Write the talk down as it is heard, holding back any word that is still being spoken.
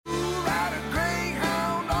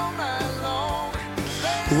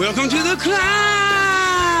Welcome to The Climb!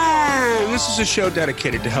 This is a show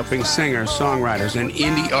dedicated to helping singers, songwriters, and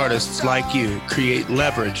indie artists like you create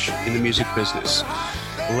leverage in the music business.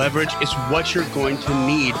 Leverage is what you're going to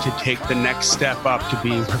need to take the next step up to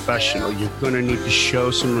being professional. You're going to need to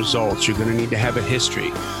show some results. You're going to need to have a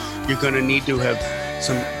history. You're going to need to have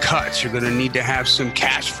some cuts. You're going to need to have some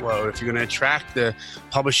cash flow. If you're going to attract the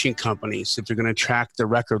publishing companies, if you're going to attract the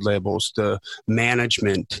record labels, the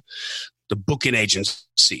management, the booking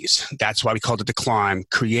agencies. That's why we called it The Climb,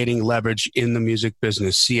 creating leverage in the music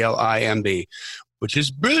business, CLIMB, which is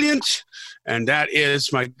brilliant. And that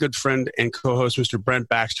is my good friend and co-host, Mr. Brent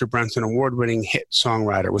Baxter. Brent's an award-winning hit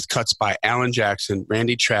songwriter with cuts by Alan Jackson,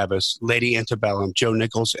 Randy Travis, Lady Antebellum, Joe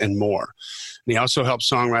Nichols, and more. And he also helps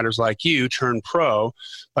songwriters like you turn pro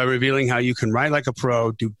by revealing how you can write like a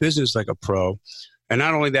pro, do business like a pro. And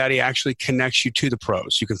not only that, he actually connects you to the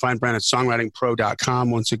pros. You can find Brent at songwritingpro.com.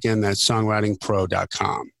 Once again, that's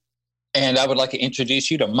songwritingpro.com. And I would like to introduce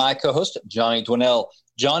you to my co-host, Johnny Dwinell.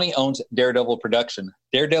 Johnny owns Daredevil Production.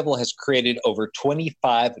 Daredevil has created over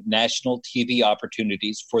 25 national TV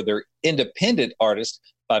opportunities for their independent artists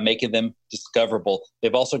by making them discoverable.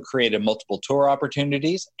 They've also created multiple tour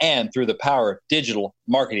opportunities, and through the power of digital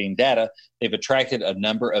marketing data, they've attracted a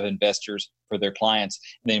number of investors for their clients.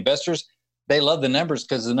 And the investors, they love the numbers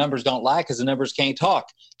because the numbers don't lie, because the numbers can't talk.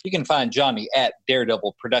 You can find Johnny at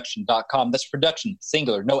daredevilproduction.com. That's production,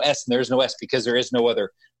 singular, no S, and there's no S because there is no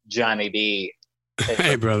other Johnny D.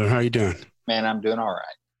 Hey, brother, how you doing? Man, I'm doing all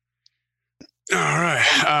right. All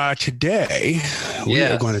right. Today, we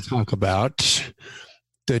are going to talk about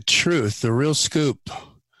the truth, the real scoop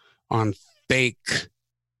on fake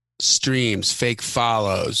streams, fake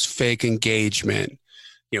follows, fake engagement.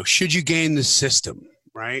 You know, should you game the system,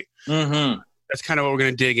 right? Mm-hmm. That's kind of what we're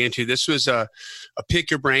going to dig into. This was a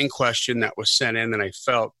pick your brain question that was sent in that I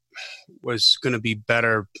felt was going to be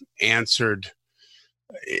better answered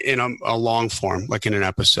in a long form, like in an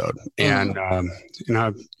episode. And, you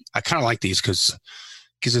know, I kind of like these because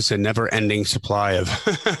it's a never ending supply of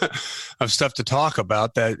of stuff to talk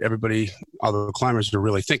about that everybody, all the climbers are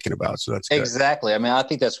really thinking about. So that's good. Exactly. I mean, I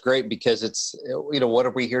think that's great because it's, you know, what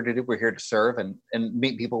are we here to do? We're here to serve and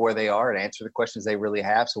meet people where they are and answer the questions they really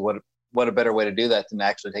have. So what a better way to do that than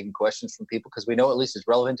actually taking questions from people, because we know at least it's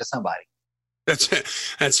relevant to somebody. That's it.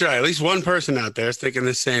 That's right. At least one person out there is thinking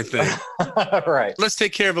the same thing. Right. Let's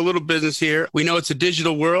take care of a little business here. We know it's a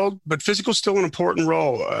digital world, but physical is still an important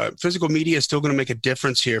role. Physical media is still going to make a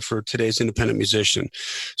difference here for today's independent musician.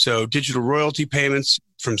 So digital royalty payments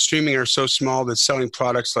from streaming are so small that selling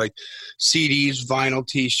products like CDs, vinyl,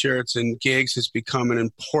 T-shirts, and gigs has become an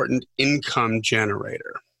important income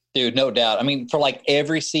generator. Dude, no doubt. I mean, for like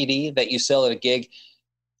every CD that you sell at a gig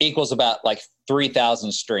equals about like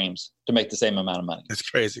 3,000 streams to make the same amount of money. That's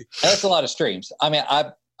crazy. That's a lot of streams. I mean,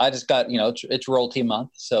 I just got, you know, it's royalty month,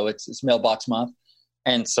 so it's mailbox month.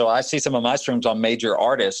 And so I see some of my streams on major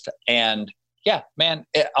artists, and yeah, man,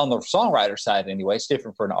 on the songwriter side anyway, it's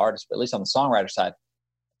different for an artist, but at least on the songwriter side,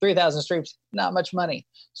 3,000 streams, not much money.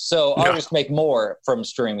 So no. Artists make more from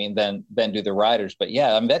streaming than do the writers. But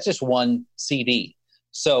yeah, I mean, that's just one CD.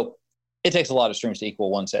 So it takes a lot of streams to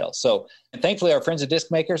equal one sale. So thankfully, our friends at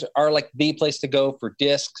Disc Makers are like the place to go for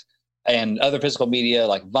discs and other physical media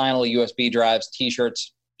like vinyl, USB drives,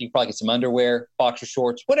 T-shirts. You can probably get some underwear, boxer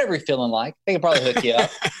shorts, whatever you're feeling like. They can probably hook you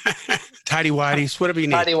up. Tidy whities, whatever you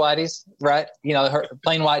need. Tidy whities, right? You know,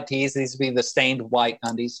 plain white tees. These would be the stained white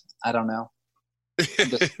undies. I don't know.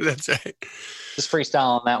 That's right. Just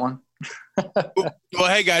freestyle on that one. Well,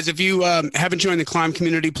 hey, guys, if you haven't joined the Climb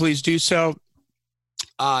community, please do so.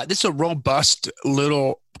 This is a robust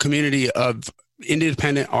little community of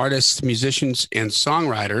independent artists, musicians, and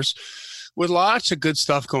songwriters with lots of good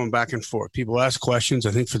stuff going back and forth. People ask questions.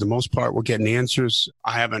 I think for the most part, we're getting answers.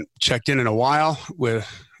 I haven't checked in a while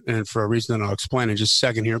and for a reason that I'll explain in just a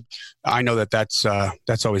second here. I know that's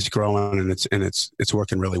always growing and it's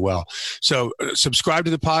working really well. So subscribe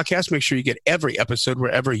to the podcast. Make sure you get every episode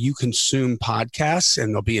wherever you consume podcasts,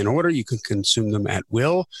 and they'll be in order. You can consume them at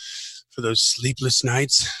will for those sleepless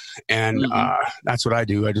nights. And that's what I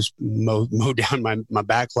do. I just mow down my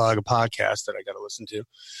backlog of podcasts that I got to listen to.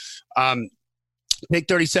 Take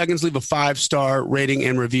 30 seconds, leave a 5-star rating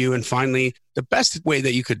and review. And finally, the best way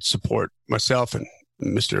that you could support myself and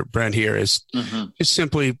Mr. Brent here is just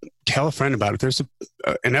simply tell a friend about it. There's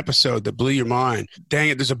an episode that blew your mind. Dang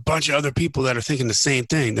it, there's a bunch of other people that are thinking the same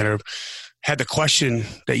thing, that have had the question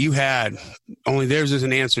that you had, only theirs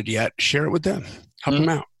isn't answered yet. Share it with them. Help them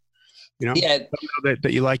out. You know, yeah,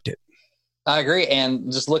 that you liked it. I agree.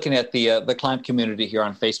 And just looking at the Climb community here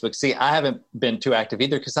on Facebook, see, I haven't been too active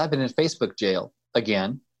either because I've been in Facebook jail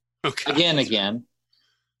again. Okay. Again.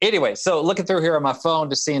 Anyway, so looking through here on my phone,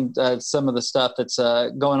 just seeing some of the stuff that's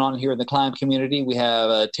going on here in the Climb community. We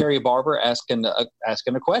have Terry Barber asking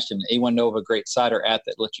a question. Anyone know of a great site or app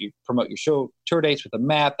that lets you promote your show tour dates with a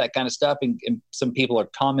map, that kind of stuff? And some people are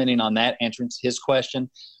commenting on that, answering his question.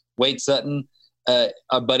 Wade Sutton,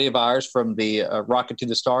 a buddy of ours from the Rocket to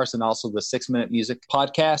the Stars and also the 6 Minute Music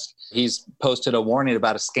podcast, he's posted a warning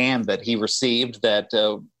about a scam that he received that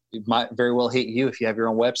might very well hit you if you have your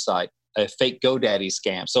own website. A fake GoDaddy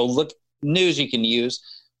scam. So look, news you can use.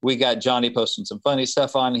 We got Johnny posting some funny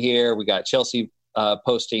stuff on here. We got Chelsea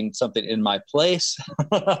posting something in my place.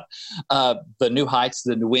 The new heights,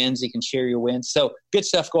 the new wins. You can share your wins. So good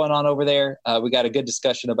stuff going on over there. We got a good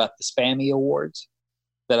discussion about the Spammy Awards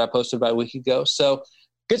that I posted about a week ago. So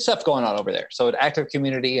good stuff going on over there. So an active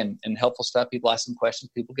community and helpful stuff. People ask some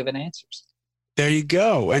questions. People giving answers. There you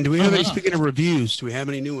go. And do we have any, speaking of reviews, do we have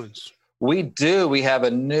any new ones? We do. We have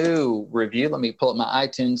a new review. Let me pull up my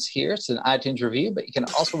iTunes here. It's an iTunes review, but you can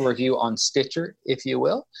also review on Stitcher, if you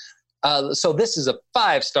will. So this is a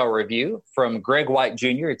 5-star review from Greg White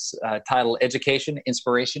Jr. It's titled Education,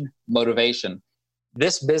 Inspiration, Motivation.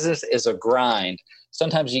 This business is a grind.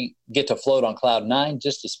 Sometimes you get to float on cloud 9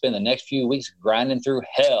 just to spend the next few weeks grinding through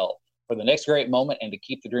hell for the next great moment and to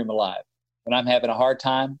keep the dream alive. When I'm having a hard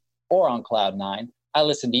time or on cloud 9, I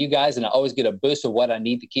listen to you guys, and I always get a boost of what I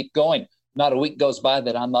need to keep going. Not a week goes by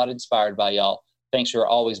that I'm not inspired by y'all. Thanks for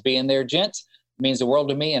always being there, gents. It means the world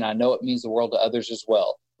to me, and I know it means the world to others as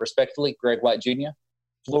well. Respectfully, Greg White Jr.,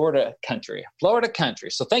 Florida Country. Florida Country.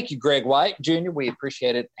 So thank you, Greg White Jr. We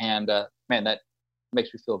appreciate it, and, man, that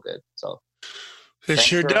makes me feel good. So it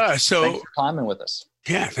sure does. So thanks for climbing with us.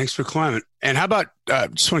 Yeah, thanks for climbing. And how about,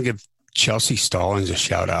 just want to give Chelsea Stallings a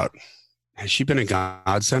shout out. Has she been a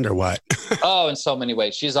godsend or what? Oh, in so many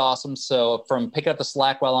ways. She's awesome. So from picking up the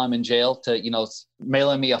slack while I'm in jail to,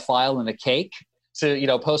 mailing me a file and a cake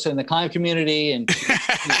to, posting in the Climb community and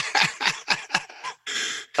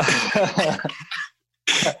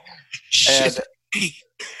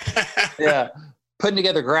yeah, putting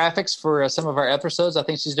together graphics for some of our episodes. I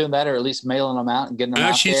think she's doing that, or at least mailing them out and getting them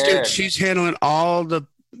out there. She's handling all the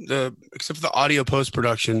except for the audio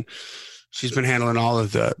post-production. She's been handling all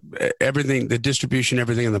of everything, the distribution,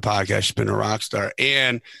 everything in the podcast. She's been a rock star.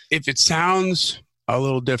 And if it sounds a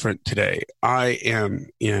little different today, I am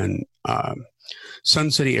in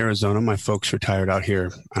Sun City, Arizona. My folks retired out here,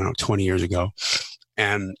 20 years ago.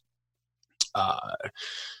 And I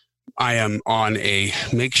am on a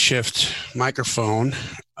makeshift microphone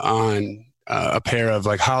on a pair of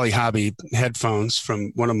like Holly Hobby headphones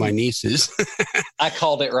from one of my nieces. I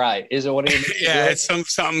called it right. Is it what it is? Yeah, it's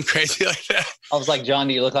something crazy like that. I was like, John,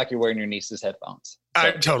 do you look like you're wearing your niece's headphones? So.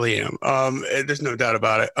 I totally am. There's no doubt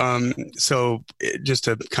about it. So just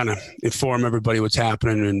to kind of inform everybody what's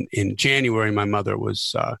happening, in January, my mother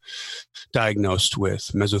was diagnosed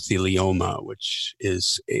with mesothelioma, which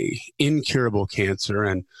is a incurable cancer.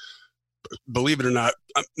 And believe it or not,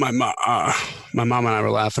 my mom and I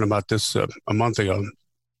were laughing about this a month ago.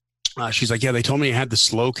 She's like, yeah, they told me you had the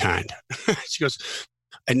slow kind. She goes,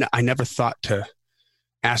 I never thought to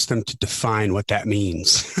ask them to define what that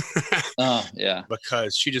means. Oh, yeah.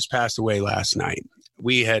 Because she just passed away last night.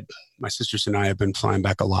 My sisters and I have been flying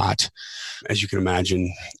back a lot, as you can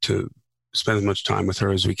imagine, to spend as much time with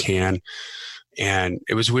her as we can. And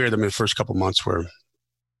it was weird. The first couple months were,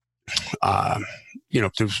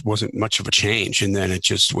 there wasn't much of a change. And then it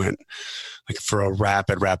just went like for a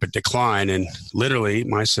rapid decline. And literally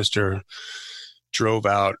my sister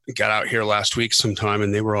got out here last week sometime,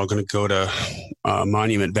 and they were all going to go to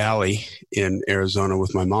Monument Valley in Arizona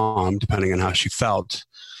with my mom, depending on how she felt.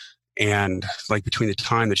 And like between the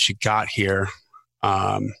time that she got here,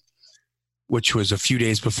 which was a few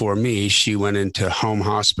days before me, she went into home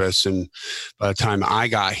hospice. And by the time I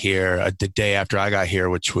got here, the day after I got here,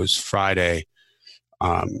 which was Friday,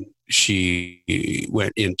 she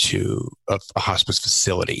went into a hospice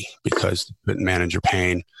facility because it couldn't manage her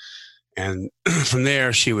pain. And from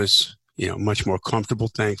there, she was, much more comfortable,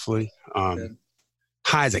 thankfully.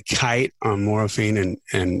 High as a kite on morphine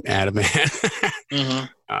and Ativan.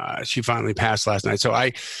 Mm-hmm. She finally passed last night. So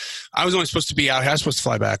I was only supposed to be out here. I was supposed to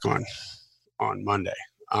fly back on Monday.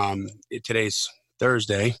 Today's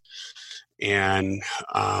Thursday. And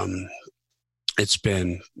it's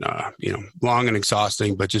been, long and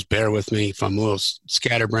exhausting, but just bear with me if I'm a little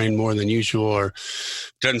scatterbrained more than usual, or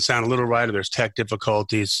doesn't sound a little right, or there's tech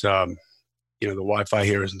difficulties. The Wi-Fi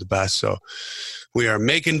here isn't the best. So we are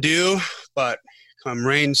making do, but come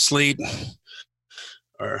rain, sleet,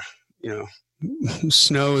 or,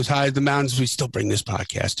 snow as high as the mountains, we still bring this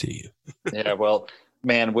podcast to you. Yeah, well,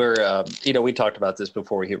 Man, we're we talked about this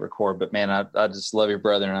before we hit record, but man, I just love your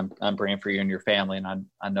brother, and I'm praying for you and your family, and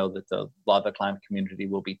I know that a lot of the Climb community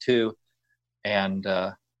will be too. And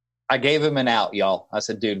I gave him an out, y'all. I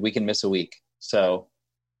said, dude, we can miss a week. So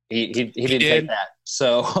he didn't take that.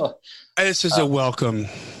 So this is a welcome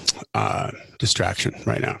distraction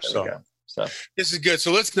right now. So this is good.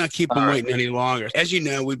 So let's not keep them waiting any longer. As you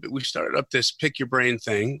know, we started up this Pick Your Brain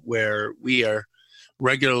thing where we are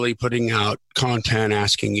regularly putting out content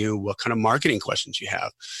asking you what kind of marketing questions you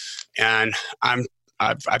have. And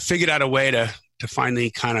I've figured out a way to finally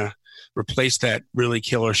kind of replace that really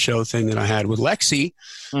killer show thing that I had with Lexi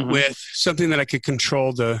with something that I could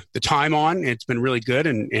control the time on. It's been really good,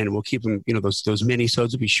 and we'll keep them, those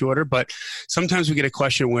mini-sodes will be shorter. But sometimes we get a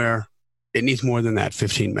question where it needs more than that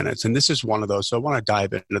 15 minutes. And this is one of those. So I want to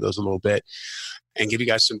dive into those a little bit and give you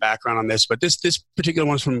guys some background on this. But this particular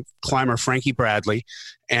one's from climber Frankie Bradley.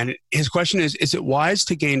 And his question is it wise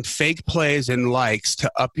to gain fake plays and likes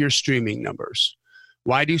to up your streaming numbers?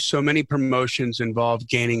 Why do so many promotions involve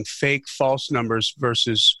gaining fake false numbers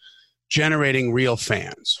versus generating real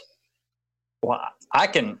fans? Well, I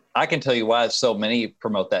can tell you why so many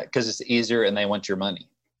promote that, because it's easier and they want your money.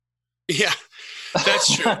 Yeah,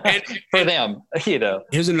 that's true. And for them,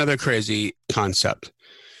 Here's another crazy concept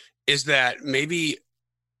is that maybe,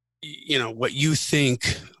 what you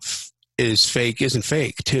think is fake isn't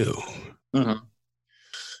fake too. Mm-hmm.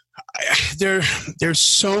 There's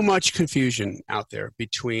so much confusion out there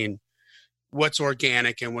between what's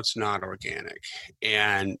organic and what's not organic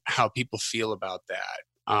and how people feel about that.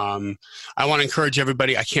 I want to encourage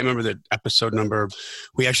everybody. I can't remember the episode number.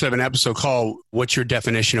 We actually have an episode called What's Your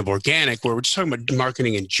Definition of Organic, where we're just talking about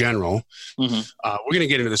marketing in general. Mm-hmm. We're going to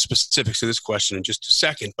get into the specifics of this question in just a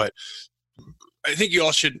second, but I think you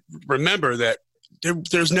all should remember that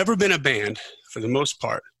there's never been a band, for the most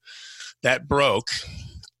part, that broke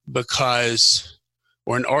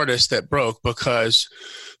or an artist that broke because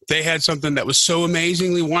they had something that was so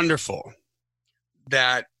amazingly wonderful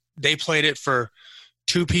that they played it for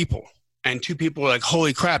two people, and two people were like,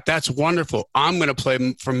 holy crap, that's wonderful. I'm going to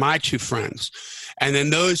play for my two friends. And then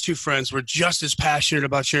those two friends were just as passionate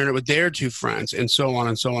about sharing it with their two friends, and so on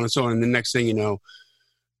and so on and so on. And the next thing you know,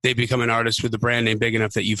 they become an artist with a brand name big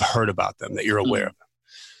enough that you've heard about them, that you're aware of them.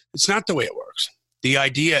 It's not the way it works. The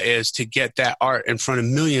idea is to get that art in front of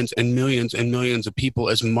millions and millions and millions of people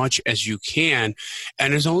as much as you can.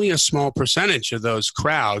 And there's only a small percentage of those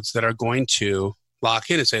crowds that are going to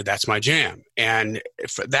lock in and say, that's my jam. And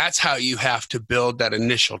that's how you have to build that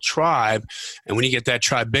initial tribe. And when you get that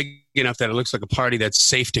tribe big enough that it looks like a party that's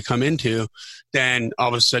safe to come into, then all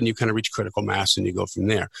of a sudden you kind of reach critical mass and you go from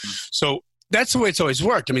there. So that's the way it's always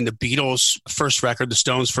worked. I mean, the Beatles' first record, the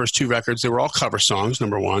Stones' first two records, they were all cover songs,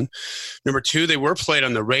 number one. Number two, they were played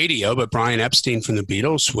on the radio, but Brian Epstein from the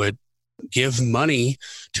Beatles would give money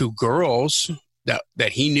to girls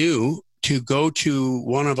that he knew to go to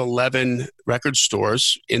one of 11 record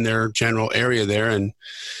stores in their general area there and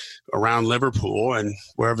around Liverpool and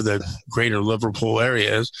wherever the greater Liverpool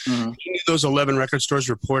area is. Mm-hmm. He knew those 11 record stores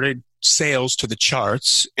reported sales to the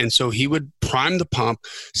charts. And so he would prime the pump,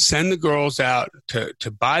 send the girls out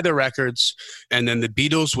to buy the records. And then the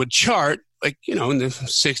Beatles would chart, like, in the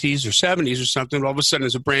 60s or 70s or something. All of a sudden,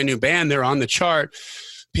 as a brand new band, they're on the chart.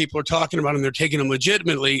 People are talking about them. They're taking them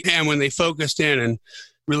legitimately. And when they focused in and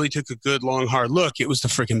really took a good, long, hard look, it was the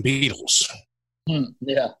freaking Beatles.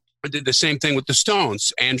 Yeah. I did the same thing with the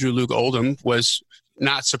Stones. Andrew Luke Oldham was,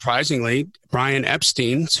 not surprisingly, Brian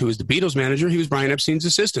Epstein's, who was the Beatles manager. He was Brian Epstein's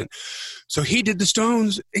assistant. So he did the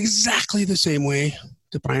Stones exactly the same way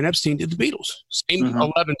that Brian Epstein did the Beatles. Same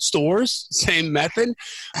 11 stores, same method.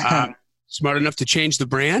 Smart enough to change the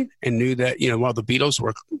brand and knew that, while the Beatles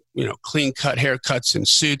were, clean-cut haircuts and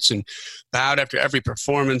suits and bowed after every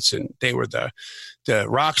performance, and they were the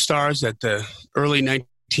rock stars that the early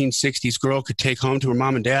 1960s girl could take home to her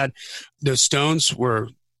mom and dad, the Stones were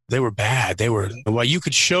bad. While you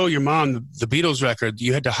could show your mom the Beatles record,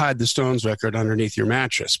 you had to hide the Stones record underneath your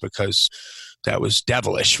mattress because that was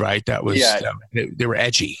devilish, right? That was, they were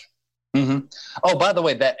edgy. Mm-hmm. Oh, by the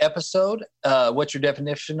way, that episode, what's your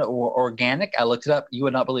definition of organic? I looked it up. You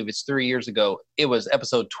would not believe it's 3 years ago. It was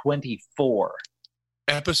episode 24.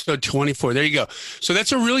 Episode 24. There you go. So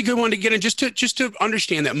that's a really good one to get in, just to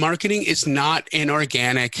understand that marketing is not an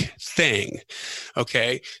organic thing.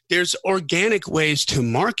 Okay. There's organic ways to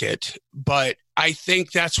market, but I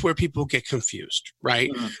think that's where people get confused, right?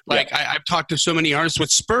 Mm-hmm. Like I've talked to so many artists. What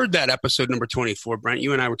spurred that episode number 24, Brent,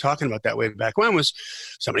 you and I were talking about that way back when, was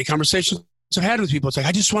so many conversations I've had with people. It's like,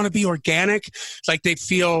 I just want to be organic. It's like they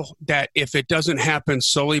feel that if it doesn't happen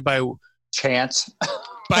solely by chance,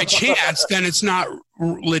 by chance, then it's not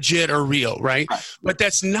legit or real, right? But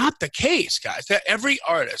that's not the case, guys. That every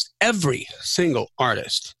single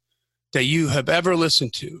artist that you have ever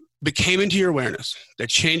listened to that came into your awareness, that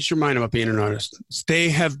changed your mind about being an artist, they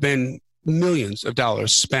have been millions of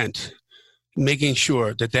dollars spent making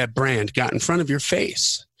sure that that brand got in front of your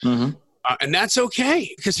face. Mm-hmm. And that's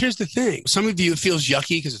okay, because here's the thing. Some of you, it feels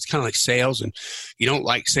yucky because it's kind of like sales and you don't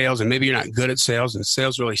like sales and maybe you're not good at sales and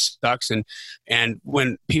sales really sucks. And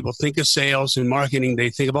when people think of sales and marketing,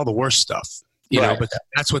 they think of all the worst stuff, you know, but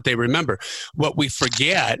that's what they remember. What we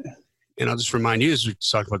forget, and I'll just remind you, as we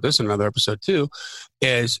talked about this in another episode too,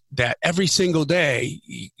 is that every single day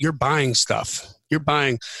you're buying stuff. You're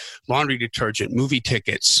buying laundry detergent, movie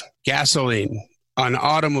tickets, gasoline, an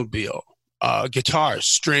automobile, guitars,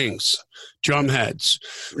 strings, drum heads,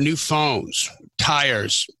 new phones,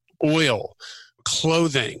 tires, oil,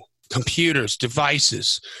 clothing, computers,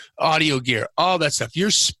 devices, audio gear, all that stuff.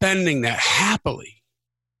 You're spending that happily.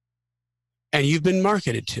 And you've been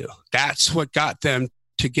marketed to. That's what got them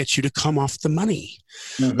to get you to come off the money.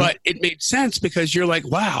 Mm-hmm. But it made sense because you're like,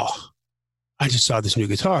 wow, I just saw this new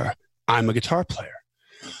guitar. I'm a guitar player.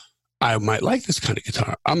 I might like this kind of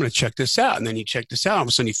guitar. I'm going to check this out. And then you check this out. All of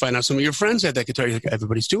a sudden you find out some of your friends have that guitar. You're like,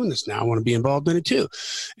 everybody's doing this now. I want to be involved in it too.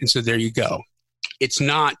 And so there you go. It's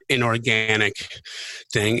not an organic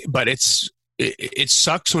thing, but it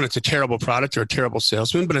sucks when it's a terrible product or a terrible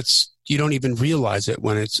salesman, but you don't even realize it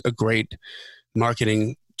when it's a great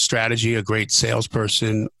marketing strategy, a great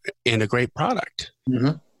salesperson, and a great product.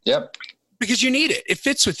 Mm-hmm. Yep. Because you need it. It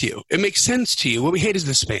fits with you. It makes sense to you. What we hate is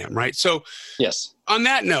the spam, right? So yes. On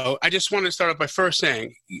that note, I just want to start off by first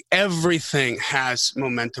saying everything has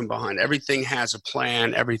momentum behind it. Everything has a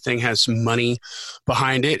plan. Everything has money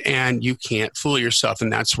behind it, and you can't fool yourself.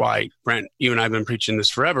 And that's why, Brent, you and I have been preaching this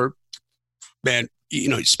forever. Man,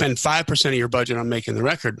 you spend 5% of your budget on making the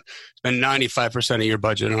record, spend 95% of your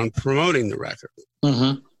budget on promoting the record.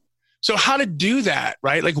 Mm-hmm. So how to do that,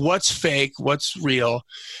 right? Like what's fake, what's real?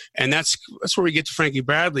 And that's where we get to Frankie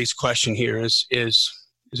Bradley's question here is it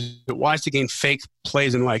wise to gain fake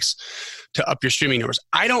plays and likes to up your streaming numbers?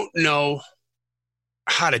 I don't know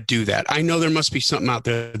how to do that. I know there must be something out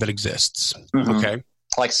there that exists. Mm-hmm. Okay.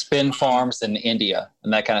 Like spin farms in India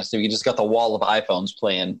and that kind of stuff. You just got the wall of iPhones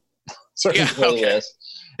playing certain playlists.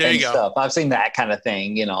 There you go. Stuff. I've seen that kind of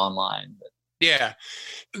thing, online. But. Yeah.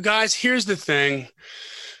 Guys, here's the thing.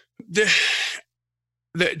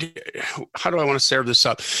 How do I want to serve this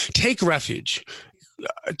up? Take refuge.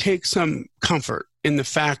 Take some comfort in the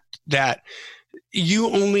fact that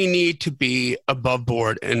you only need to be above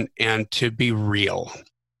board and to be real.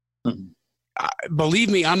 Mm-hmm. Believe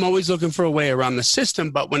me, I'm always looking for a way around the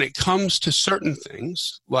system, but when it comes to certain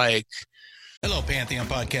things like... Hello, Pantheon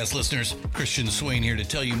Podcast listeners. Christian Swain here to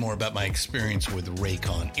tell you more about my experience with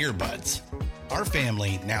Raycon earbuds. Our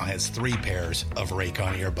family now has 3 pairs of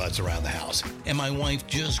Raycon earbuds around the house, and my wife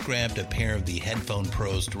just grabbed a pair of the Headphone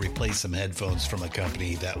Pros to replace some headphones from a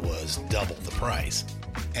company that was double the price.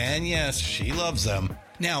 And yes, she loves them.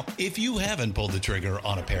 Now, if you haven't pulled the trigger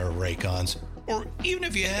on a pair of Raycons, or even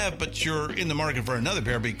if you have, but you're in the market for another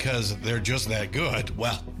pair because they're just that good,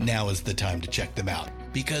 well, now is the time to check them out,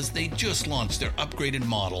 because they just launched their upgraded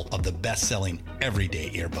model of the best-selling everyday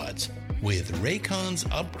earbuds. With Raycon's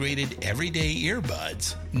upgraded everyday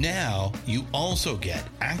earbuds, now you also get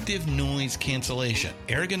active noise cancellation,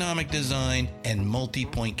 ergonomic design, and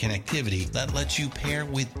multi-point connectivity that lets you pair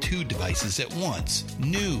with 2 devices at once.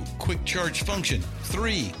 New quick charge function,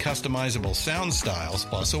 3 customizable sound styles,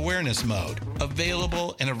 plus awareness mode.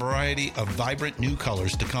 Available in a variety of vibrant new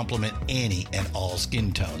colors to complement any and all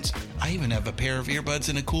skin tones. I even have a pair of earbuds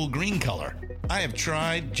in a cool green color. I have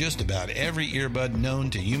tried just about every earbud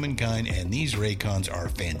known to humankind, and these Raycons are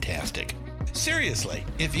fantastic. Seriously,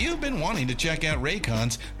 if you've been wanting to check out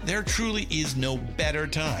Raycons, there truly is no better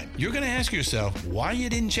time. You're going to ask yourself why you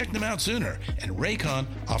didn't check them out sooner, and Raycon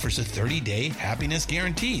offers a 30-day happiness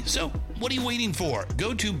guarantee. So what are you waiting for?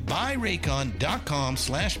 Go to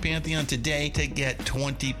buyraycon.com/Pantheon today to get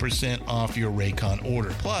 20% off your Raycon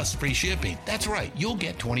order, plus free shipping. That's right, you'll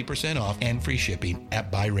get 20% off and free shipping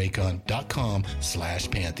at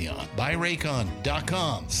buyraycon.com/Pantheon.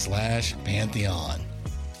 buyraycon.com/Pantheon.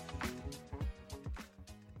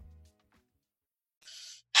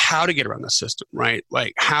 How to get around the system, right?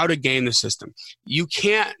 Like how to game the system. You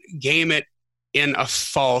can't game it in a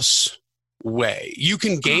false way. You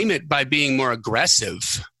can game it by being more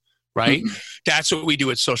aggressive, right? Mm-hmm. That's what we do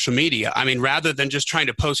with social media. I mean, rather than just trying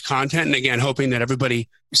to post content and again, hoping that everybody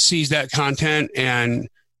sees that content and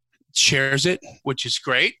shares it, which is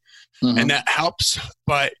great. Mm-hmm. And that helps.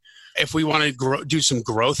 But if we want to do some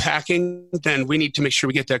growth hacking, then we need to make sure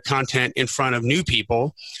we get that content in front of new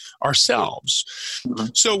people ourselves. Mm-hmm.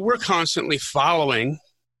 So we're constantly following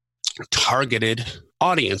targeted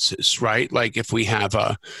audiences, right? Like if we have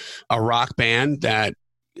a rock band that,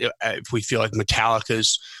 if we feel like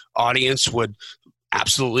Metallica's audience would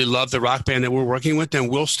absolutely love the rock band that we're working with, then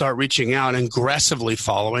we'll start reaching out and aggressively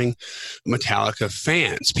following Metallica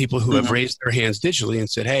fans, people who have raised their hands digitally and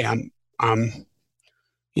said, hey, I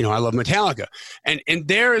love Metallica. And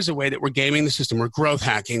there is a way that we're gaming the system. We're growth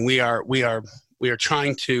hacking. We are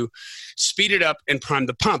trying to speed it up and prime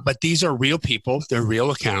the pump. But these are real people. They're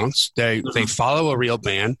real accounts. They follow a real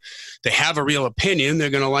band. They have a real opinion. They're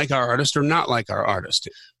going to like our artist or not like our artist.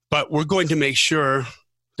 But we're going to make sure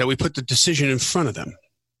that we put the decision in front of them.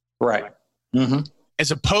 Right. Mm-hmm.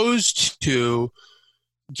 As opposed to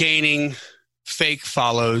gaining fake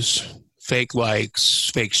follows, fake likes,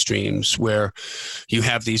 fake streams, where you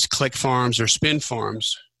have these click farms or spin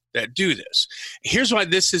farms that do this. Here's why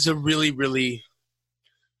this is a really, really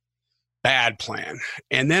bad plan.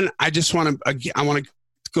 And then I want to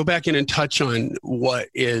go back in and touch on what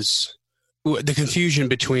is the confusion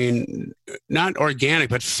between not organic,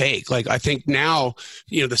 but fake. Like I think now,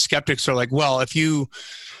 the skeptics are like, well, if you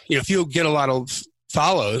get a lot of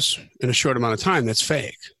follows in a short amount of time, that's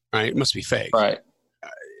fake, right? It must be fake. Right.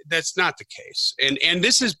 That's not the case. And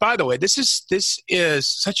this is, by the way, this is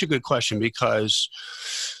such a good question, because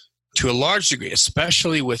to a large degree,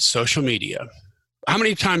 especially with social media, how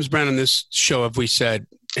many times, Brent, on this show have I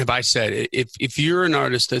said, if you're an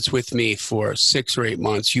artist that's with me for 6 or 8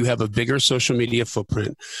 months, you have a bigger social media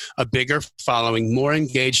footprint, a bigger following, more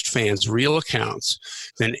engaged fans, real accounts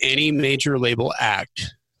than any major label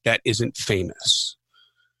act that isn't famous.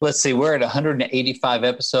 Let's see, we're at 185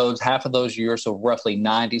 episodes, half of those years, so roughly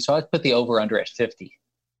 90. So I'd put the over under at 50.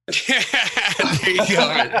 There you go.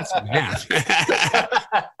 That's math.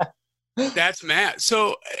 That's math.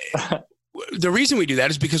 So the reason we do that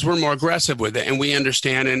is because we're more aggressive with it, and we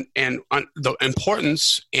understand and the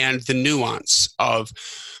importance and the nuance of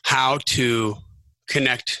how to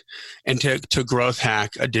connect and to growth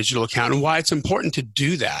hack a digital account, and why it's important to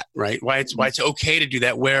do that, right? Why it's okay to do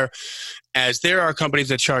that, whereas there are companies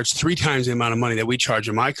that charge 3 times the amount of money that we charge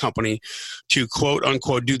in my company to quote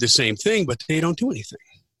unquote do the same thing, but they don't do anything.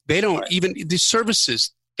 They don't even, the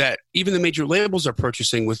services that even the major labels are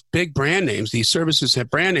purchasing with big brand names, these services have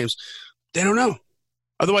brand names, they don't know.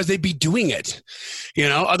 Otherwise, they'd be doing it.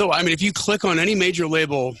 Otherwise, if you click on any major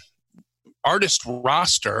label artist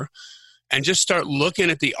roster and just start looking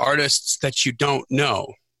at the artists that you don't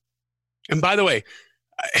know. And by the way,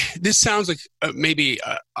 this sounds like maybe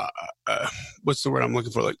what's the word I'm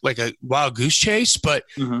looking for? Like a wild goose chase, but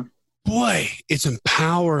boy, it's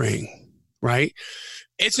empowering, right?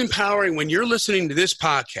 It's empowering when you're listening to this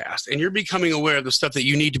podcast and you're becoming aware of the stuff that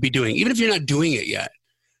you need to be doing, even if you're not doing it yet.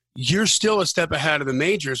 You're still a step ahead of the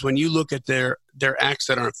majors when you look at their acts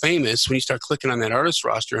that aren't famous. When you start clicking on that artist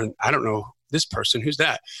roster, and I don't know this person, who's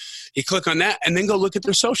that? You click on that and then go look at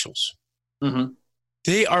their socials. Mm-hmm.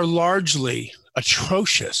 They are largely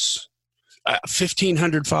atrocious.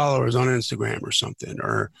 1,500 followers on Instagram or something.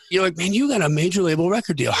 Or you're like, man, you got a major label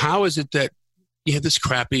record deal. How is it that you have this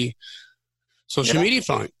crappy social media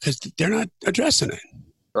following? Because they're not addressing it.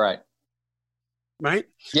 Right. Right?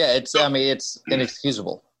 Yeah, it's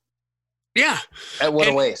inexcusable. Yeah. What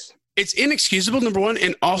a waste. It's inexcusable, number one,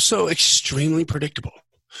 and also extremely predictable.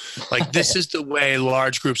 Like, this is the way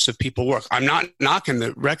large groups of people work. I'm not knocking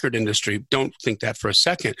the record industry. Don't think that for a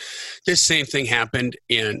second. This same thing happened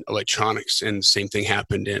in electronics, and the same thing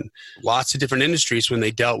happened in lots of different industries when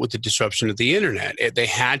they dealt with the disruption of the internet. They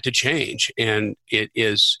had to change, and it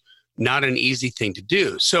is not an easy thing to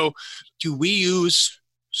do. So do we use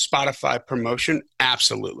Spotify promotion?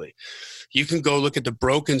 Absolutely. You can go look at The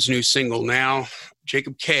Broken's new single now.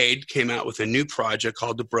 Jacob Cade came out with a new project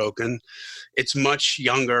called The Broken. It's much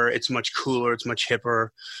younger. It's much cooler. It's much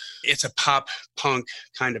hipper. It's a pop punk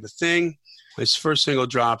kind of a thing. His first single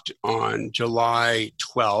dropped on July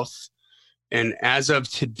 12th. And as of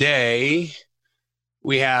today,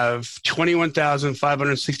 we have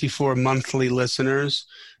 21,564 monthly listeners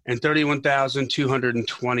and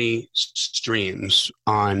 31,220 streams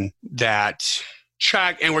on that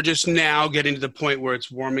track. And we're just now getting to the point where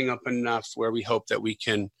it's warming up enough where we hope that we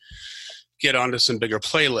can get onto some bigger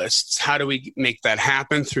playlists. How do we make that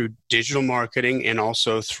happen? Through digital marketing and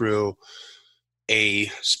also through a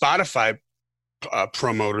Spotify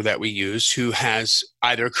promoter that we use who has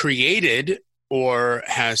either created or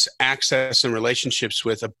has access and relationships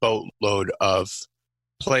with a boatload of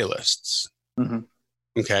playlists. Mm-hmm.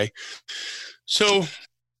 Okay. So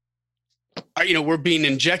we're being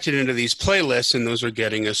injected into these playlists, and those are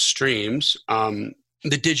getting us streams.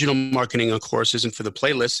 The digital marketing, of course, isn't for the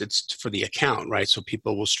playlist, it's for the account, right? So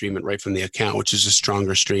people will stream it right from the account, which is a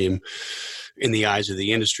stronger stream in the eyes of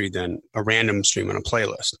the industry than a random stream on a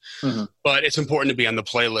playlist. Mm-hmm. But it's important to be on the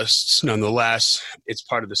playlists nonetheless. It's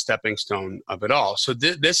part of the stepping stone of it all. So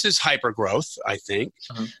this is hyper growth, I think.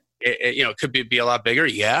 Mm-hmm. It could be a lot bigger.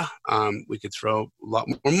 Yeah. We could throw a lot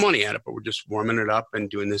more money at it, but we're just warming it up and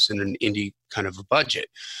doing this in an indie kind of a budget.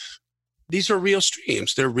 These are real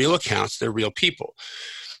streams. They're real accounts. They're real people.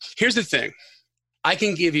 Here's the thing. I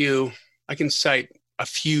can cite a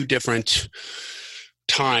few different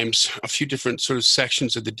times, a few different sort of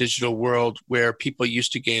sections of the digital world where people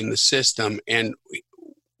used to game the system. And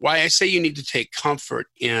why I say you need to take comfort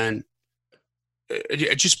in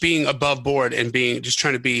just being above board and just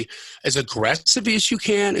trying to be as aggressive as you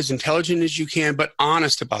can, as intelligent as you can, but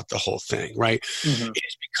honest about the whole thing, right? Mm-hmm.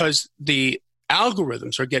 It's because the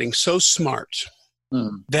algorithms are getting so smart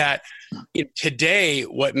that today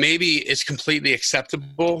what maybe is completely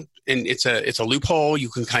acceptable, and it's a loophole, you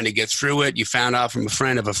can kind of get through it. You found out from a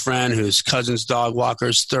friend of a friend whose cousin's dog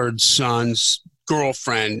walker's third son's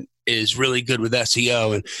girlfriend is really good with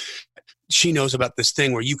SEO, and she knows about this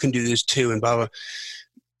thing where you can do this too, and blah, blah.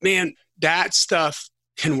 Man, that stuff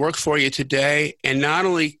can work for you today, and not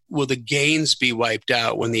only will the gains be wiped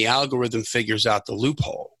out when the algorithm figures out the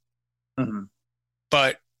loophole, mm-hmm.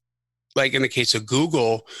 but like in the case of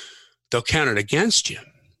Google, they'll count it against you.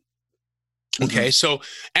 Okay, mm-hmm. So,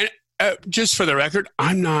 and just for the record,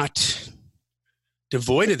 I'm not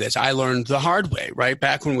devoid of this. I learned the hard way, right?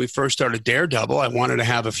 Back when we first started Daredevil, I wanted to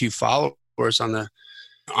have a few followers on the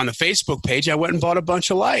Facebook page. I went and bought a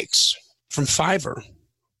bunch of likes from Fiverr.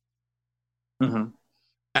 Mm-hmm.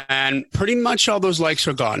 And pretty much all those likes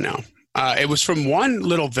are gone now. It was from one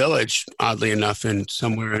little village, oddly enough, in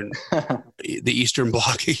somewhere in the Eastern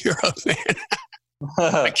Bloc of Europe, man.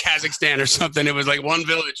 Like Kazakhstan or something. It was like one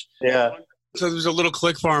village. Yeah. So there was a little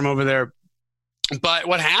click farm over there. But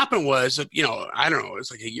what happened was, I don't know, it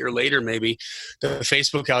was like a year later maybe, the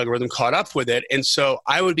Facebook algorithm caught up with it. And so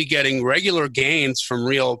I would be getting regular gains from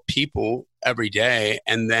real people every day.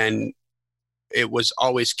 And then it was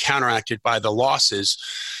always counteracted by the losses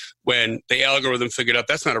when the algorithm figured out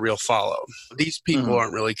that's not a real follow. These people mm-hmm.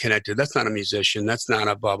 aren't really connected. That's not a musician. That's not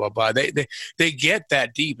a blah, blah, blah. They get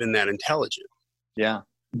that deep and that intelligent. Yeah.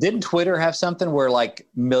 Didn't Twitter have something where like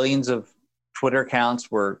millions of Twitter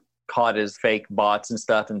accounts were caught as fake bots and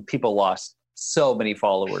stuff, and people lost so many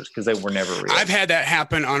followers because they were never real? I've had that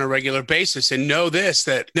happen on a regular basis, and know this,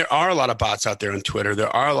 that there are a lot of bots out there on Twitter.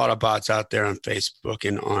 There are a lot of bots out there on Facebook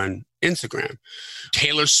and on Instagram.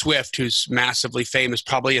 Taylor Swift, who's massively famous,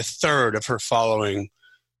 probably a third of her following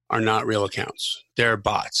are not real accounts. They're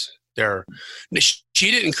bots.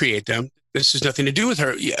 She didn't create them. This has nothing to do with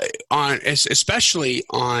her. Especially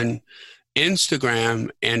on Instagram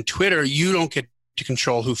and Twitter, you don't get to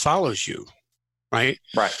control who follows you, right?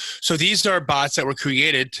 Right. So these are bots that were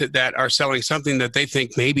created that are selling something that they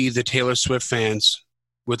think maybe the Taylor Swift fans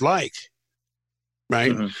would like,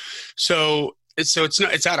 right? Mm-hmm. So it's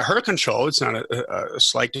out of her control. It's not a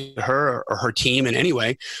slight to her or her team in any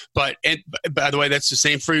way. But by the way, that's the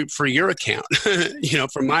same for your account,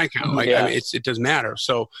 for my account. Like, yeah. I mean, it doesn't matter.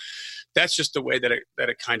 So that's just the way that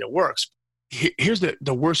it kind of works. Here's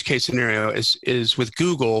the worst case scenario is with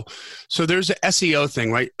Google. So there's an SEO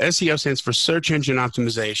thing, right? SEO stands for search engine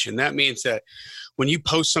optimization. That means that when you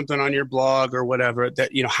post something on your blog or whatever,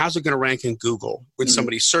 that, how's it going to rank in Google when mm-hmm.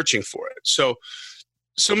 somebody's searching for it? So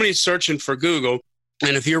somebody's searching for Google,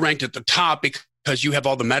 and if you're ranked at the top because you have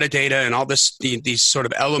all the metadata and all these sort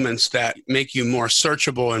of elements that make you more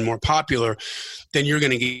searchable and more popular, then you're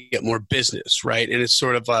going to get more business, right? And it's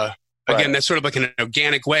sort of again, that's sort of like an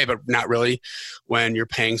organic way, but not really when you're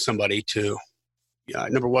paying somebody to,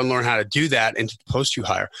 number one, learn how to do that and to post you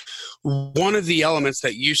higher. One of the elements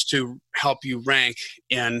that used to help you rank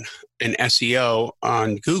in an SEO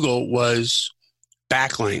on Google was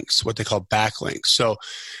backlinks, what they call backlinks. So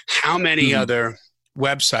how many mm-hmm. other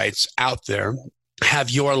websites out there have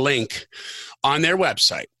your link on their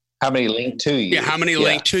website? How many link to you? Yeah, how many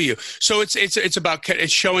link to you? So it's about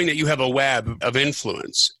showing that you have a web of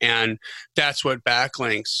influence, and that's what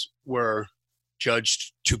backlinks were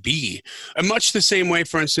judged to be. And much the same way,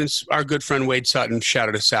 for instance, our good friend Wade Sutton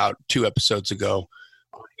shouted us out 2 episodes ago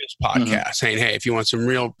on his podcast, mm-hmm. saying, "Hey, if you want some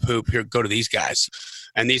real poop, here, go to these guys."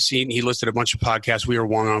 And he listed a bunch of podcasts. We were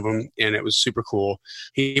one of them, and it was super cool.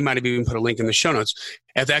 He might have even put a link in the show notes.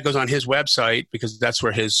 If that goes on his website, because that's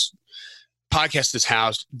where his podcast is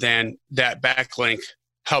housed, then that backlink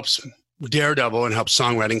helps Daredevil and helps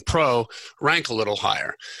Songwriting Pro rank a little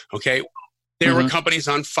higher. Okay. There were companies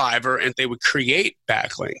on Fiverr, and they would create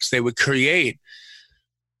backlinks. They would create,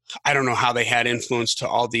 I don't know how they had influence to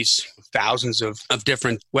all these thousands of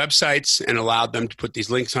different websites and allowed them to put these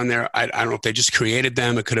links on there. I don't know if they just created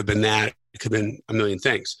them. It could have been that. It could have been a million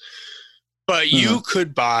things. But you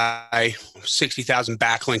could buy 60,000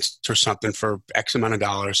 backlinks or something for X amount of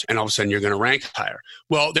dollars, and all of a sudden you're going to rank higher.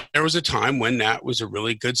 Well, there was a time when that was a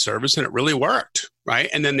really good service and it really worked, right?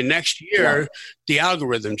 And then the next year, the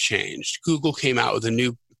algorithm changed. Google came out with a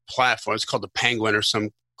new platform. It's called the Penguin or some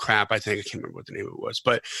crap. I think I can't remember what the name of it was.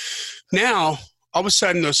 But now, all of a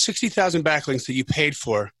sudden, those 60,000 backlinks that you paid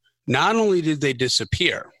for, not only did they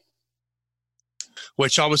disappear,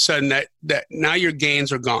 which all of a sudden that now your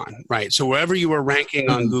gains are gone, right? So wherever you were ranking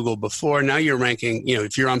on Google before, now you're ranking,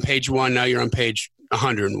 if you're on page 1, now you're on page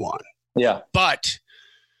 101. Yeah. But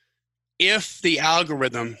if the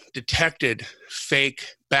algorithm detected fake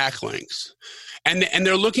backlinks, and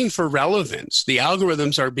they're looking for relevance, the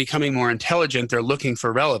algorithms are becoming more intelligent. They're looking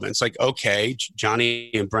for relevance. Like, okay, Johnny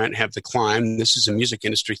and Brent have The Climb. This is a music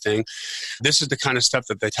industry thing. This is the kind of stuff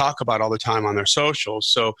that they talk about all the time on their socials.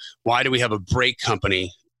 So why do we have a brake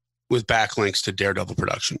company with backlinks to Daredevil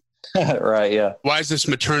production? Right, yeah. Why is this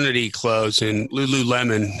maternity clothes in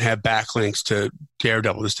Lululemon have backlinks to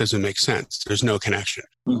Daredevil? This doesn't make sense. There's no connection.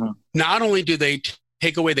 Mm-hmm. Not only do they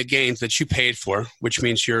take away the gains that you paid for, which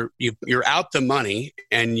means you're out the money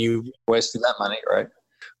and you wasted that money, right?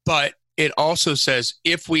 But it also says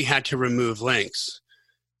if we had to remove links,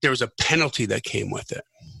 there was a penalty that came with it.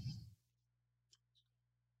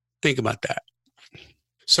 Think about that.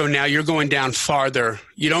 So now you're going down farther.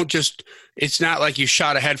 You don't just, it's not like you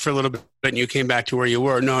shot ahead for a little bit and you came back to where you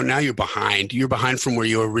were. No, now you're behind. You're behind from where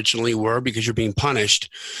you originally were because you're being punished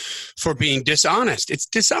for being dishonest. It's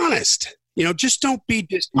dishonest. Just don't be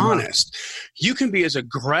dishonest. You can be as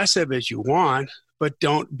aggressive as you want, but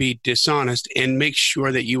don't be dishonest, and make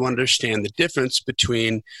sure that you understand the difference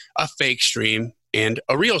between a fake stream and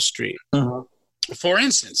a real stream. Mm-hmm. For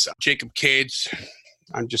instance, Jacob Cades,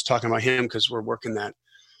 I'm just talking about him because we're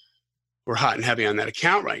hot and heavy on that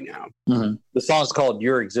account right now. Mm-hmm. The song's called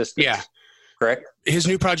Your Existence. Yeah. Correct? His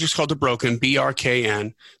new project's called The Broken,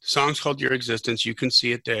 BRKN. The song's called Your Existence. You can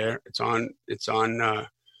see it there. It's on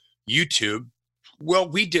YouTube. Well,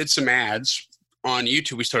 we did some ads on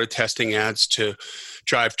YouTube. We started testing ads to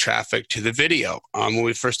drive traffic to the video. When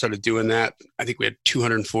we first started doing that, I think we had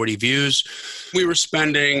 240 views. We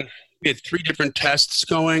had 3 different tests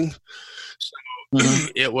going. So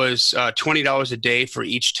it was $20 a day for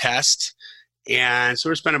each test. And so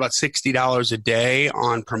we're spending about $60 a day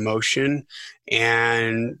on promotion.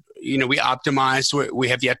 And we optimized. We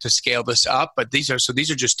have yet to scale this up, but these are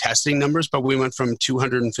just testing numbers. But we went from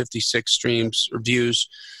 256 streams or views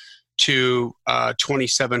to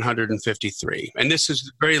 2,753, and this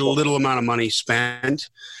is very little amount of money spent.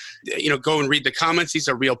 Go and read the comments. These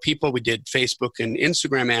are real people. We did Facebook and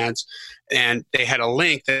Instagram ads, and they had a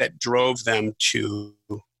link that drove them to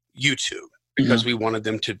YouTube because we wanted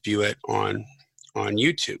them to view it on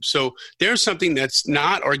YouTube. So there's something that's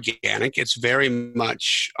not organic. It's very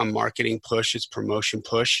much a marketing push. It's promotion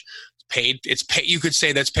push. It's paid. You could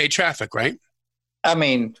say that's paid traffic, right? I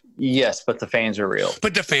mean, yes, but the fans are real.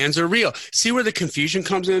 See where the confusion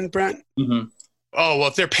comes in, Brent? Mm-hmm. Oh, well,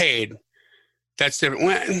 if they're paid, that's different.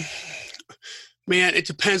 Well, man, it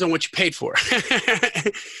depends on what you paid for.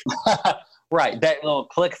 Right. That little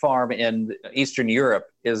click farm in Eastern Europe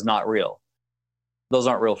is not real. Those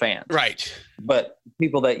aren't real fans. Right. But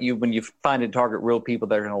people that when you find and target real people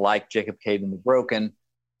that are going to like Jacob Cade and The Broken,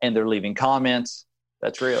 and they're leaving comments,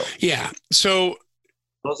 that's real. Yeah. So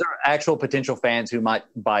those are actual potential fans who might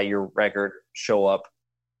buy your record, show up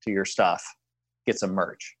to your stuff, get some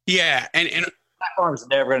merch. Yeah. And platform's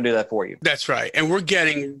never going to do that for you. That's right. And we're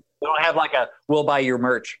getting, they don't have like a we'll buy your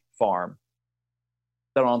merch farm.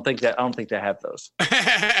 I don't think they have those. No.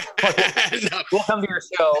 We'll come to your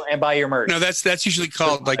show and buy your merch. No, that's usually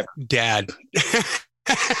called like dad.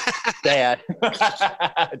 Dad.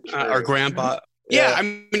 Or grandpa. Yeah. I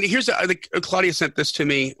mean, here's Claudia sent this to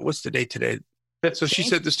me. What's the date today? 15th? So she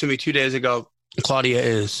sent this to me 2 days ago. Claudia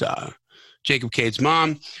is Jacob Cade's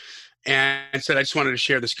mom, and said, I just wanted to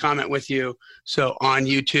share this comment with you. So on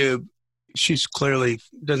YouTube, she's clearly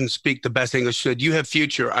doesn't speak the best English. She said, "You have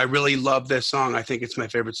future. I really love this song. I think it's my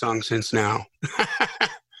favorite song since now."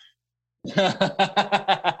 That's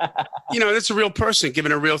a real person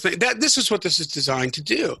giving a real thing. This is what this is designed to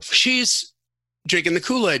do. She's drinking the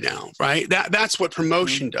Kool-Aid now, right? That's what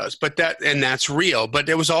promotion does. But that's real. But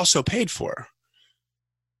it was also paid for.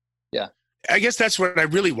 Yeah. I guess that's what I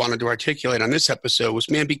really wanted to articulate on this episode was,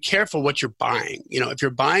 man, be careful what you're buying. If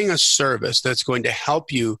you're buying a service that's going to help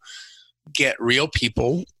you get real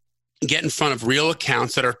people, get in front of real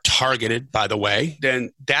accounts that are targeted, by the way,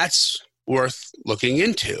 then that's worth looking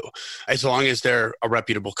into, as long as they're a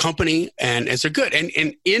reputable company and as they're good.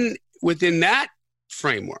 And within that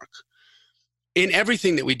framework, in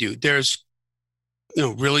everything that we do, there's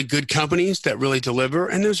really good companies that really deliver,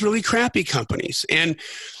 and there's really crappy companies. And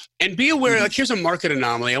be aware, like, here's a market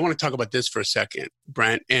anomaly. I want to talk about this for a second,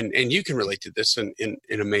 Brent, and you can relate to this in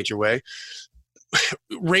a major way.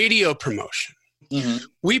 Radio promotion. Mm-hmm.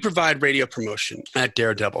 We provide radio promotion at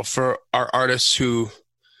Daredevil for our artists who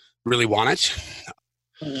really want it.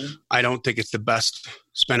 Mm-hmm. I don't think it's the best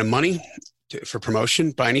spend of money for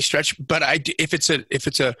promotion by any stretch, but if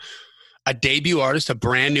it's a debut artist, a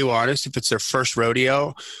brand new artist, if it's their first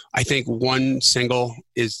rodeo, I think one single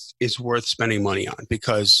is worth spending money on,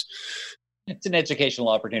 because it's an educational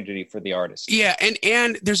opportunity for the artist. Yeah.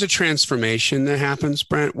 And there's a transformation that happens,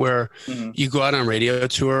 Brent, where you go out on a radio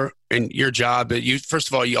tour, and your job, first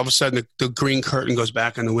of all, all of a sudden the green curtain goes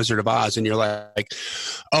back on the Wizard of Oz, and you're like,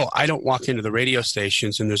 oh, I don't walk into the radio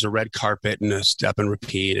stations and there's a red carpet and a step and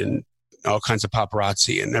repeat and all kinds of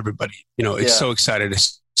paparazzi and everybody, it's so excited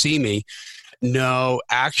to see me. No,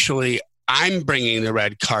 actually, I'm bringing the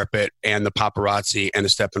red carpet and the paparazzi and the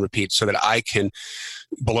step and repeat so that I can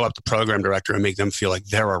blow up the program director and make them feel like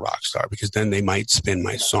they're a rock star, because then they might spin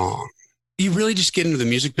my song. You really just get into the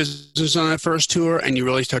music business on that first tour, and you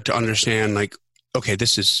really start to understand, like, okay,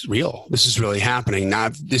 this is real. This is really happening.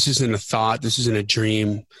 This isn't a thought. This isn't a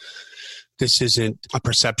dream. This isn't a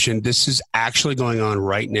perception. This is actually going on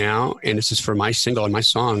right now. And this is for my single and my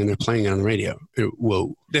song, and they're playing it on the radio.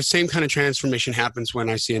 Whoa. The same kind of transformation happens when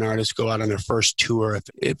I see an artist go out on their first tour.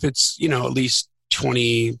 If it's, at least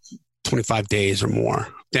 20, 25 days or more,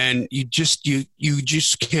 then you just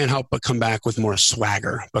can't help but come back with more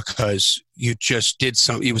swagger, because you just did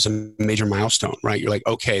something. It was a major milestone, right? You're like,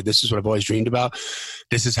 okay, this is what I've always dreamed about.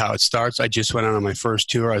 This is how it starts. I just went out on my first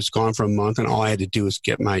tour. I was gone for a month, and all I had to do was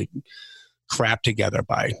get my crap together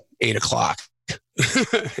by 8:00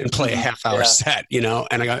 and play a half-hour set,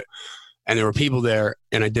 and there were people there,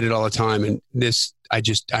 and I did it all the time. And I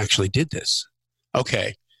just actually did this.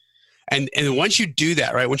 Okay. And once you do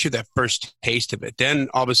that, right, once you have that first taste of it, then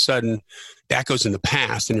all of a sudden that goes in the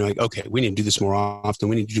past, and you're like, okay, we need to do this more often.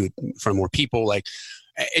 We need to do it in front of more people. Like,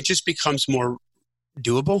 it just becomes more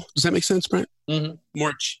doable. Does that make sense, Brent? Mm-hmm.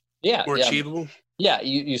 More achievable? Yeah,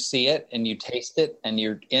 you see it and you taste it and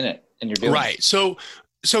you're in it and you're doing it. Right.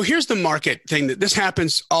 So here's the market thing, that this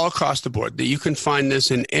happens all across the board, that you can find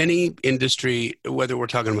this in any industry, whether we're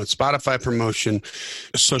talking about Spotify promotion,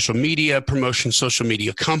 social media promotion, social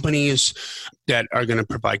media companies that are going to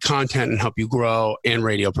provide content and help you grow, and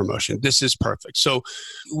radio promotion. This is perfect. So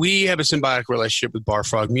we have a symbiotic relationship with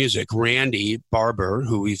Barfrog Music. Randy Barber,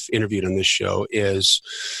 who we've interviewed on this show, is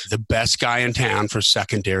the best guy in town for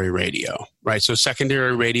secondary radio, right? So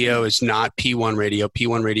secondary radio is not P1 radio.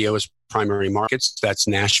 P1 radio is primary markets. That's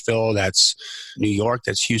Nashville, that's New York,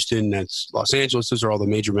 that's Houston, that's Los Angeles. Those are all the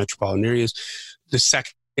major metropolitan areas. The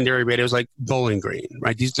secondary radio is like Bowling Green,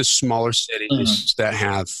 right? These are the smaller cities that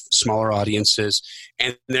have smaller audiences,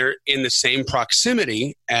 and they're in the same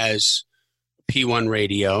proximity as P1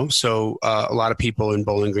 radio. So a lot of people in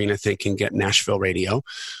Bowling Green, I think, can get Nashville radio.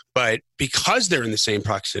 But because they're in the same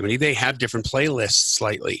proximity, they have different playlists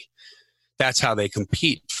slightly. That's how they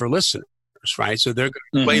compete for listeners. Right. So they're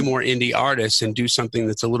going to play more indie artists and do something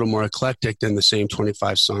that's a little more eclectic than the same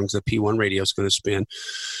 25 songs that P1 radio is going to spin.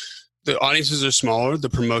 The audiences are smaller. The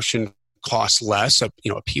promotion costs less. A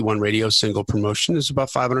P1 radio single promotion is about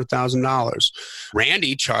 $500,000.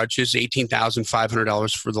 Randy charges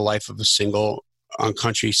 $18,500 for the life of a single on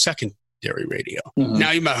country secondary radio. Now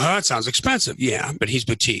you might, it sounds expensive. Yeah, but he's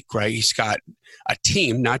boutique, right? He's got a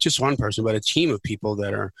team, not just one person, but a team of people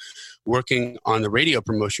that are working on the radio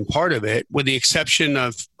promotion part of it, with the exception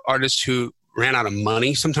of artists who ran out of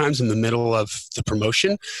money sometimes in the middle of the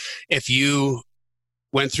promotion. If you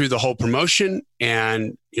went through the whole promotion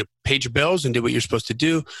and paid your bills and did what you're supposed to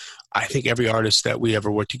do, I think every artist that we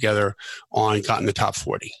ever worked together on got in the top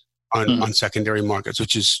 40 on secondary markets,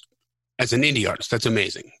 which is, as an indie artist, that's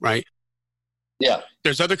amazing, right? Yeah.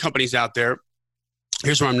 There's other companies out there,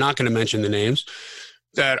 here's where I'm not going to mention the names,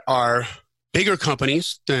 that are bigger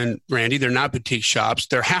companies than Randy. They're not boutique shops.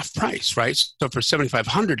 They're half price, right? So for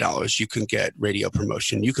 $7,500, you can get radio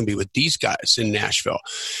promotion. You can be with these guys in Nashville.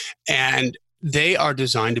 And they are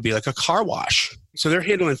designed to be like a car wash. So they're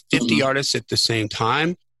handling 50 artists at the same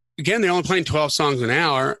time. Again, they're only playing 12 songs an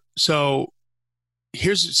hour. So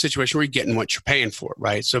here's a situation where you're getting what you're paying for,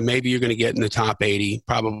 right? So maybe you're going to get in the top 80,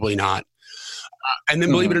 probably not. And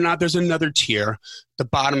then, believe it or not, there's another tier, the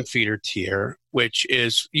bottom feeder tier, which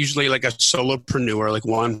is usually like a solopreneur, like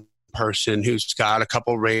one person who's got a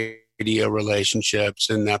couple radio relationships,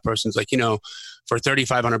 and that person's like, for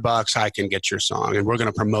 $3,500, I can get your song, and we're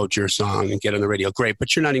going to promote your song and get on the radio. Great,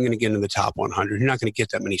 but you're not even going to get into the top 100. You're not going to get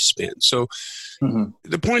that many spins. So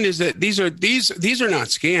the point is that these are not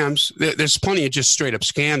scams. There's plenty of just straight up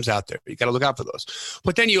scams out there. You got to look out for those.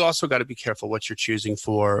 But then you also got to be careful what you're choosing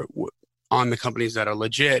for on the companies that are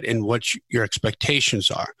legit and what your expectations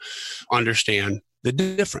are. Understand the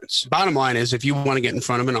difference. Bottom line is, if you want to get in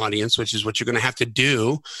front of an audience, which is what you're going to have to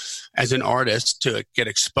do as an artist to get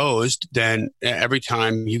exposed, then every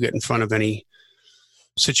time you get in front of any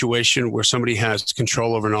situation where somebody has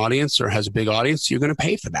control over an audience or has a big audience, you're going to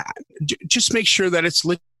pay for that. Just make sure that it's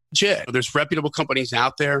legit. There's reputable companies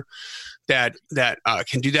out there that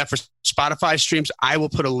can do that for Spotify streams. I will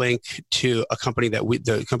put a link to the company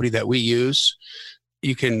that we use.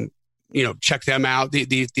 You can, check them out.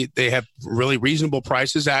 They have really reasonable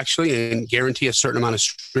prices actually, and guarantee a certain amount of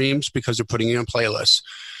streams because they're putting you on playlists.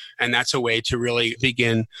 And that's a way to really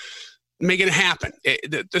begin making it happen.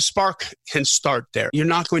 The spark can start there. You're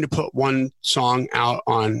not going to put one song out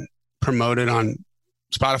promoted on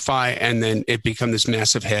Spotify and then it become this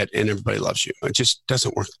massive hit and everybody loves you. It just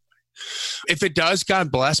doesn't work. If it does,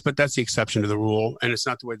 God bless, but that's the exception to the rule, and it's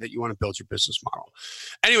not the way that you want to build your business model.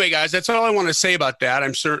 Anyway, guys, that's all I want to say about that.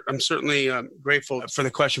 I'm certainly grateful for the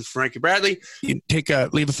question from Frankie Bradley. You leave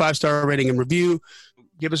a 5-star rating and review.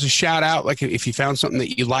 Give us a shout out, like if you found something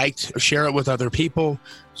that you liked, share it with other people.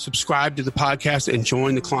 Subscribe to the podcast and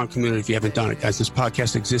join the Climb community if you haven't done it, guys. This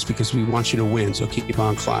podcast exists because we want you to win, so keep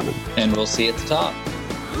on climbing. And we'll see you at the top.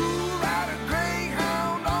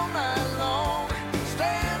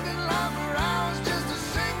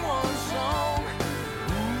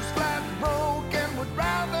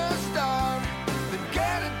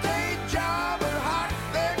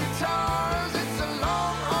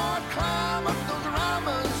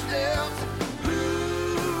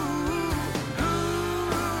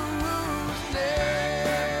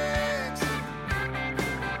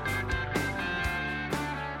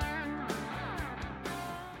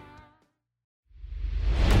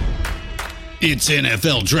 It's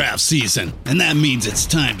NFL draft season, and that means it's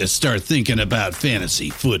time to start thinking about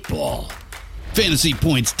fantasy football.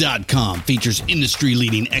 FantasyPoints.com features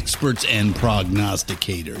industry-leading experts and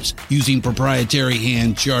prognosticators using proprietary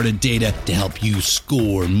hand-charted data to help you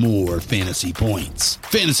score more fantasy points.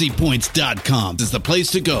 FantasyPoints.com is the place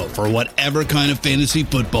to go for whatever kind of fantasy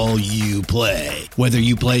football you play. Whether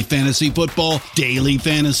you play fantasy football, daily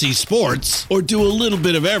fantasy sports, or do a little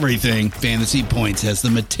bit of everything, Fantasy Points has the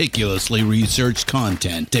meticulously researched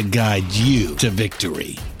content to guide you to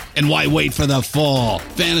victory. And why wait for the fall?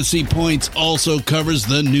 Fantasy Points also covers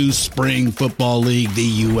the new spring football league,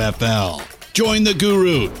 the UFL. Join the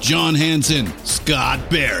guru, John Hansen, Scott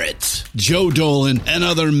Barrett, Joe Dolan, and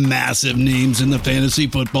other massive names in the fantasy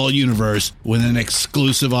football universe with an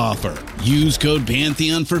exclusive offer. Use code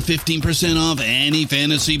Pantheon for 15% off any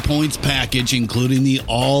Fantasy Points package, including the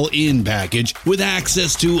all-in package, with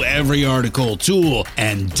access to every article, tool,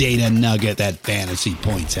 and data nugget that Fantasy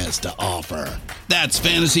Points has to offer. That's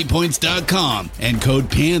FantasyPoints.com and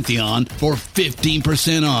code Pantheon for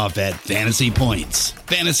 15% off at Fantasy Points.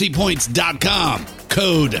 FantasyPoints.com,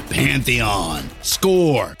 code Pantheon.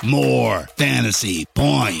 Score more fantasy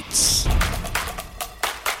points.